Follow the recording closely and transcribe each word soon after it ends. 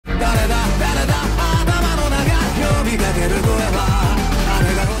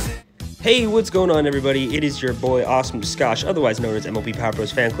Hey, what's going on, everybody? It is your boy Awesome Scotch, otherwise known as MLB Power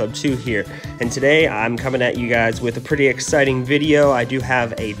Bros Fan Club 2 here, and today I'm coming at you guys with a pretty exciting video. I do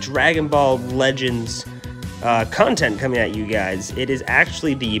have a Dragon Ball Legends content coming at you guys. It is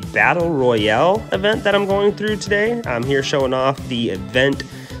actually the Battle Royale event that I'm going through today. I'm here showing off the event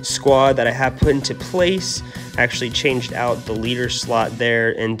squad that I have put into place. Actually changed out the leader slot there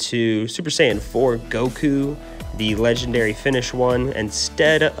into Super Saiyan 4 Goku, the legendary finish one,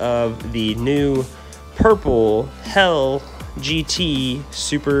 instead of the new purple Hell GT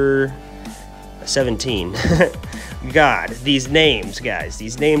Super 17. God, these names, guys,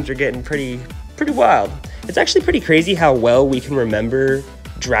 these names are getting pretty wild. It's actually pretty crazy how well we can remember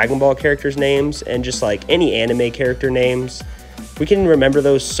Dragon Ball characters' names and just like any anime character names. We can remember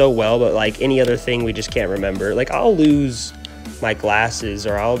those so well, but like any other thing we just can't remember. Like I'll lose my glasses,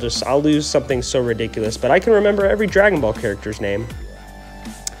 or I'll lose something so ridiculous, but I can remember every Dragon Ball character's name.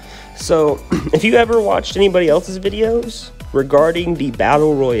 So if you ever watched anybody else's videos regarding the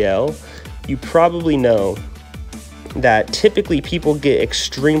Battle Royale, you probably know that typically people get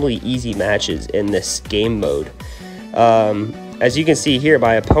extremely easy matches in this game mode. As you can see here,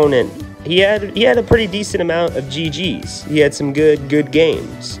 my opponent, he had a pretty decent amount of GGs. He had some good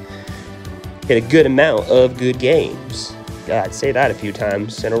games. He had a good amount of good games. God, say that a few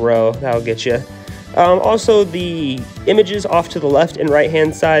times in a row. That'll get you. Also, the images off to the left and right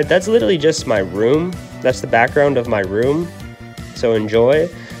hand side, that's literally just my room. That's the background of my room. So enjoy.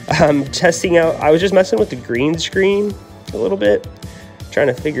 Testing out, I was just messing with the green screen a little bit, trying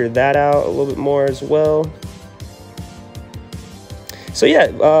to figure that out a little bit more as well. So yeah,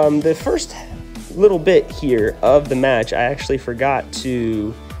 the first little bit here of the match, I actually forgot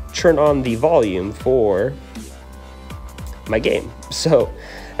to turn on the volume for my game, so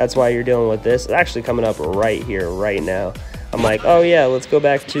that's why you're dealing with this. It's actually coming up right here right now. I'm like, oh yeah, let's go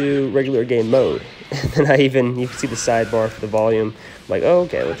back to regular game mode. And then you can see the sidebar for the volume. I'm like, oh,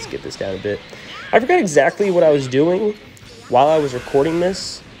 okay, let's get this down a bit. I forgot exactly what I was doing while I was recording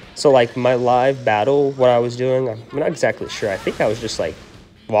this. So like my live battle, what I was doing, I'm not exactly sure. I think I was just like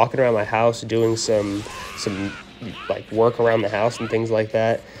walking around my house doing some like work around the house and things like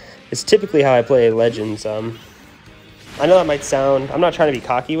that. It's typically how I play Legends. I know that might sound, I'm not trying to be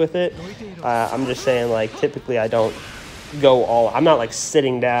cocky with it. I'm just saying, like, typically I don't go all, I'm not like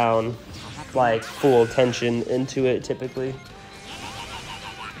sitting down like full attention into it typically.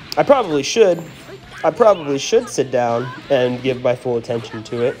 I probably should sit down and give my full attention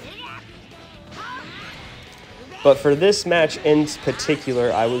to it. But for this match in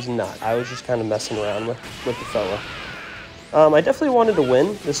particular, I was not. I was just kind of messing around with the fella. I definitely wanted to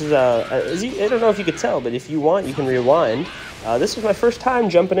win. This is I don't know if you could tell, but if you want, you can rewind. This was my first time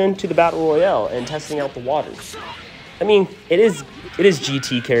jumping into the Battle Royale and testing out the waters. I mean, it is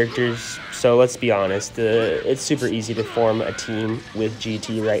GT characters, so let's be honest. It's super easy to form a team with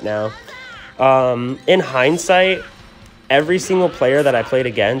GT right now. In hindsight, every single player that I played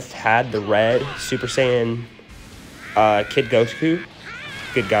against had the red Super Saiyan Kid Goku.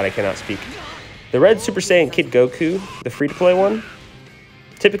 Good God, I cannot speak. The red Super Saiyan Kid Goku, the free-to-play one,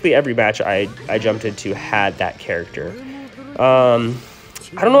 typically every match I jumped into had that character. I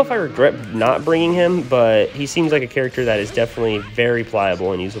don't know if I regret not bringing him, but he seems like a character that is definitely very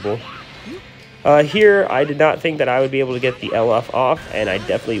pliable and usable. Here, I did not think that I would be able to get the LF off, and I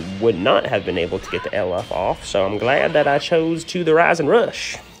definitely would not have been able to get the LF off, so I'm glad that I chose to the Rise and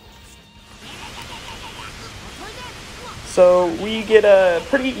Rush. So we get a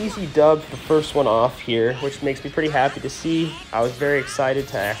pretty easy dub for the first one off here, which makes me pretty happy to see. I was very excited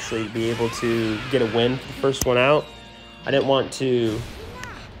to actually be able to get a win for the first one out. I didn't want to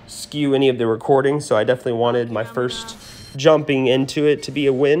skew any of the recording, so I definitely wanted my first jumping into it to be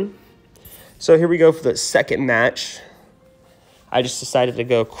a win. So here we go for the second match. I just decided to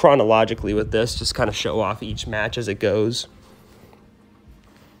go chronologically with this, just kind of show off each match as it goes.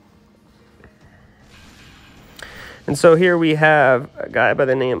 And so here we have a guy by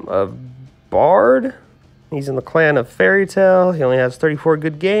the name of Bard. He's in the clan of Fairy Tail. He only has 34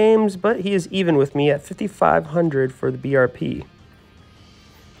 good games, but he is even with me at 5,500 for the BRP.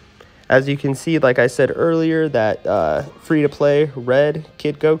 As you can see, like I said earlier, that free-to-play red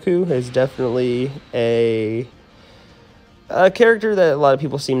Kid Goku is definitely a character that a lot of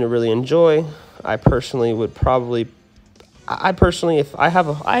people seem to really enjoy. I personally would probably, if I have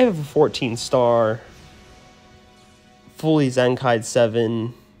a 14-star fully Zenkai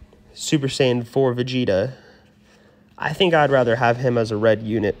 7 Super Saiyan 4 Vegeta, I think I'd rather have him as a red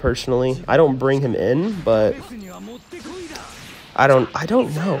unit personally. I don't bring him in, but I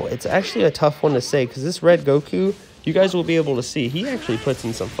don't know. It's actually a tough one to say because this red Goku you guys will be able to see he actually puts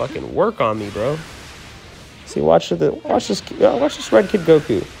in some fucking work on me, bro. See, watch this red kid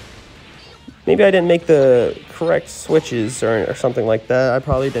Goku. Maybe I didn't make the correct switches or something like that. I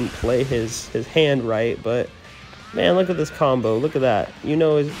probably didn't play his hand right, but man, look at this combo. Look at that. You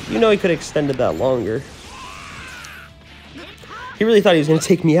know he could have extended that longer. He really thought he was gonna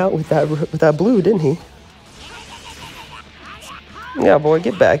take me out with that blue, didn't he? Yeah, boy,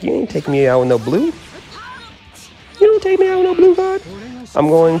 get back. You ain't taking me out with no blue. You don't take me out with no blue card. I'm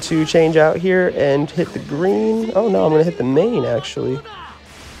going to change out here and hit the green. Oh no, I'm gonna hit the main actually.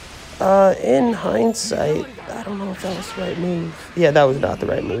 In hindsight, I don't know if that was the right move. Yeah, that was not the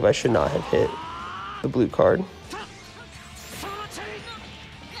right move. I should not have hit the blue card.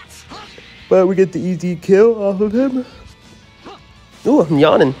 But we get the easy kill off of him. Ooh, I'm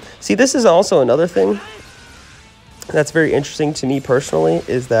yawning. See, this is also another thing that's very interesting to me personally,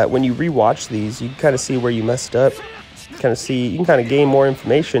 is that when you rewatch these, you can kind of see where you messed up. You can kind of gain more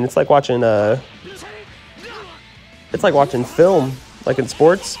information. It's like watching film, like in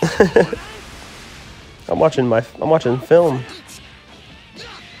sports. I'm watching film.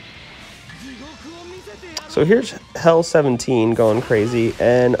 So here's Hell 17 going crazy,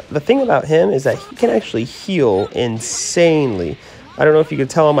 and the thing about him is that he can actually heal insanely. I don't know if you could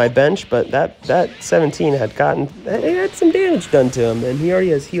tell on my bench, but that 17 had some damage done to him, and he already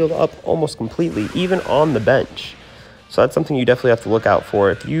has healed up almost completely, even on the bench. So that's something you definitely have to look out for.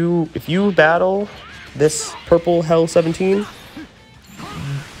 If you battle this purple Hell 17,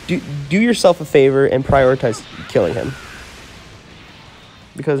 do yourself a favor and prioritize killing him.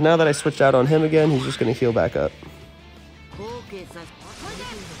 Because now that I switched out on him again, he's just going to heal back up.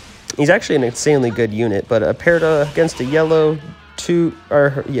 He's actually an insanely good unit, but paired against a yellow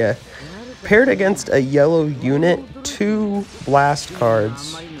paired against a yellow unit, 2 blast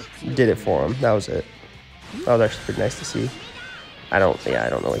cards did it for him. That was it. That was actually pretty nice to see. I don't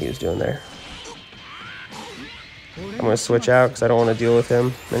know what he was doing there. I'm going to switch out because I don't want to deal with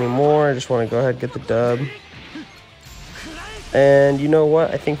him anymore. I just want to go ahead and get the dub. And you know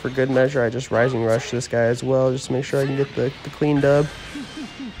what? I think for good measure, I just Rising Rush this guy as well, just to make sure I can get the clean dub.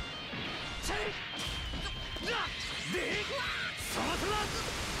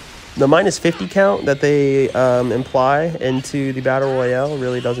 The minus 50 count that they imply into the Battle Royale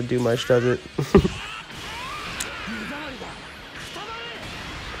really doesn't do much, does it?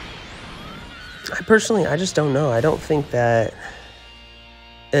 I just don't know. I don't think that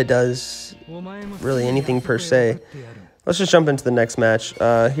it does really anything per se. Let's just jump into the next match.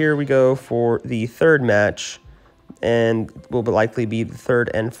 Here we go for the third match, and will likely be the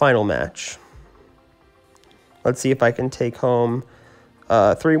third and final match. Let's see if I can take home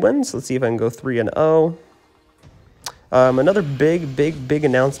 3 wins. Let's see if I can go 3-0. Another big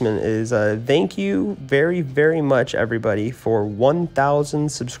announcement is thank you very, very much, everybody, for 1,000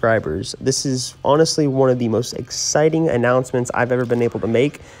 subscribers. This is honestly one of the most exciting announcements I've ever been able to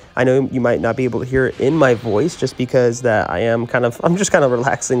make. I know you might not be able to hear it in my voice just because that I'm just kind of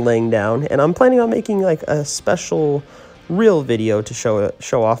relaxing, laying down, and I'm planning on making like a special real video to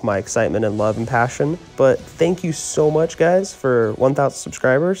show off my excitement and love and passion. But thank you so much, guys, for 1,000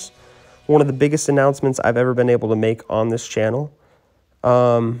 subscribers. One of the biggest announcements I've ever been able to make on this channel.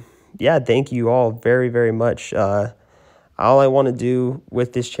 Yeah, thank you all very, very much. All I want to do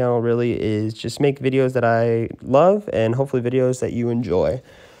with this channel really is just make videos that I love and hopefully videos that you enjoy.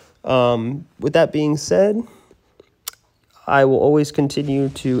 With that being said, I will always continue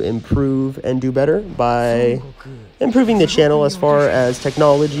to improve and do better by improving the channel as far as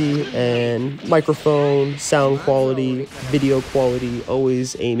technology and microphone, sound quality, video quality,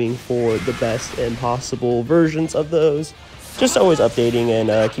 always aiming for the best and possible versions of those. Just always updating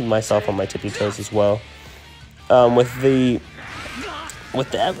and keeping myself on my tippy toes as well. Oh man,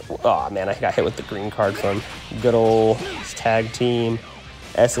 I got hit with the green card from good old tag team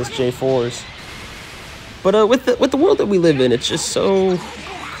SSJ4s. But with the world that we live in, it's just so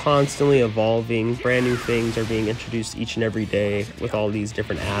constantly evolving. Brand new things are being introduced each and every day with all these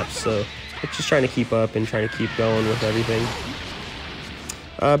different apps. So it's just trying to keep up and trying to keep going with everything.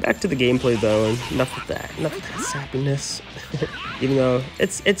 Back to the gameplay though, and enough with that sappiness. Even though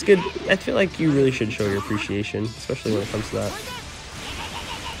it's good, I feel like you really should show your appreciation, especially when it comes to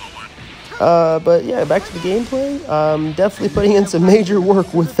that. But yeah, back to the gameplay. Definitely putting in some major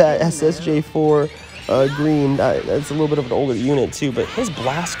work with that SSJ4 green. That's a little bit of an older unit too, but his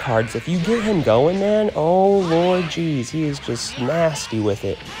blast cards, if you get him going, man, oh lord jeez, he is just nasty with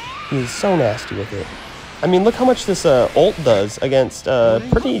it. He is so nasty with it. I mean, look how much this ult does against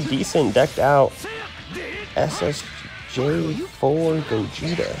pretty decent decked out SSJ4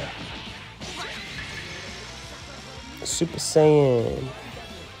 Gogeta. Super Saiyan.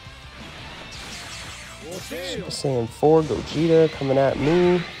 Super Saiyan 4 Gogeta coming at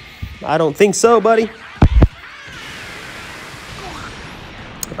me. I don't think so, buddy.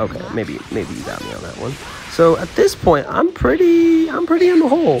 Okay, maybe you got me on that one. So at this point, I'm pretty in the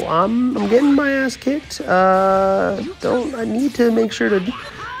hole. I'm getting my ass kicked. I need to make sure to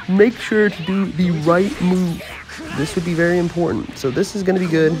do the right move. This would be very important. So this is going to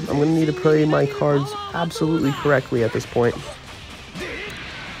be good. I'm going to need to play my cards absolutely correctly at this point.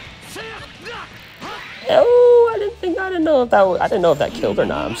 Oh, I didn't know if that killed or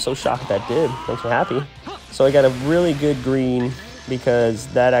not. I'm so shocked that did. Makes me happy. So I got a really good green because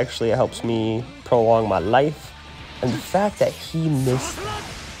that actually helps me prolong my life. And the fact that he missed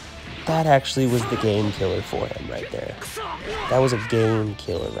that actually was the game killer for him right there. That was a game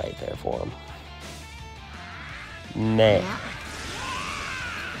killer right there for him. Nah.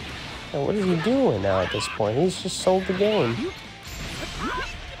 Now, what is he doing now at this point? He's just sold the game.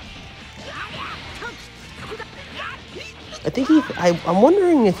 I think I'm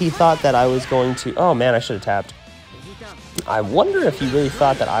wondering if he thought that I was going to... Oh, man, I should have tapped. I wonder if he really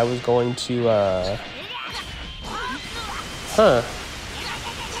thought that I was going to...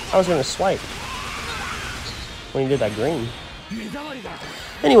 I was going to swipe when he did that green.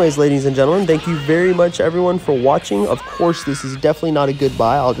 Anyways, ladies and gentlemen, thank you very much, everyone, for watching. Of course, this is definitely not a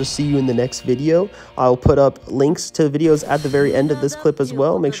goodbye. I'll just see you in the next video. I'll put up links to videos at the very end of this clip as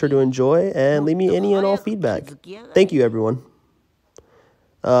well. Make sure to enjoy and leave me any and all feedback. Thank you, everyone.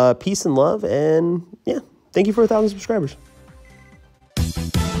 Peace and love, and yeah, thank you for 1,000 subscribers.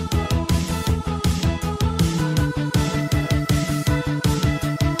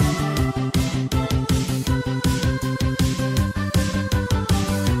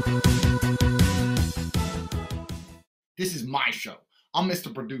 This is my show. I'm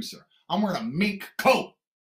Mr. Producer. I'm wearing a mink coat.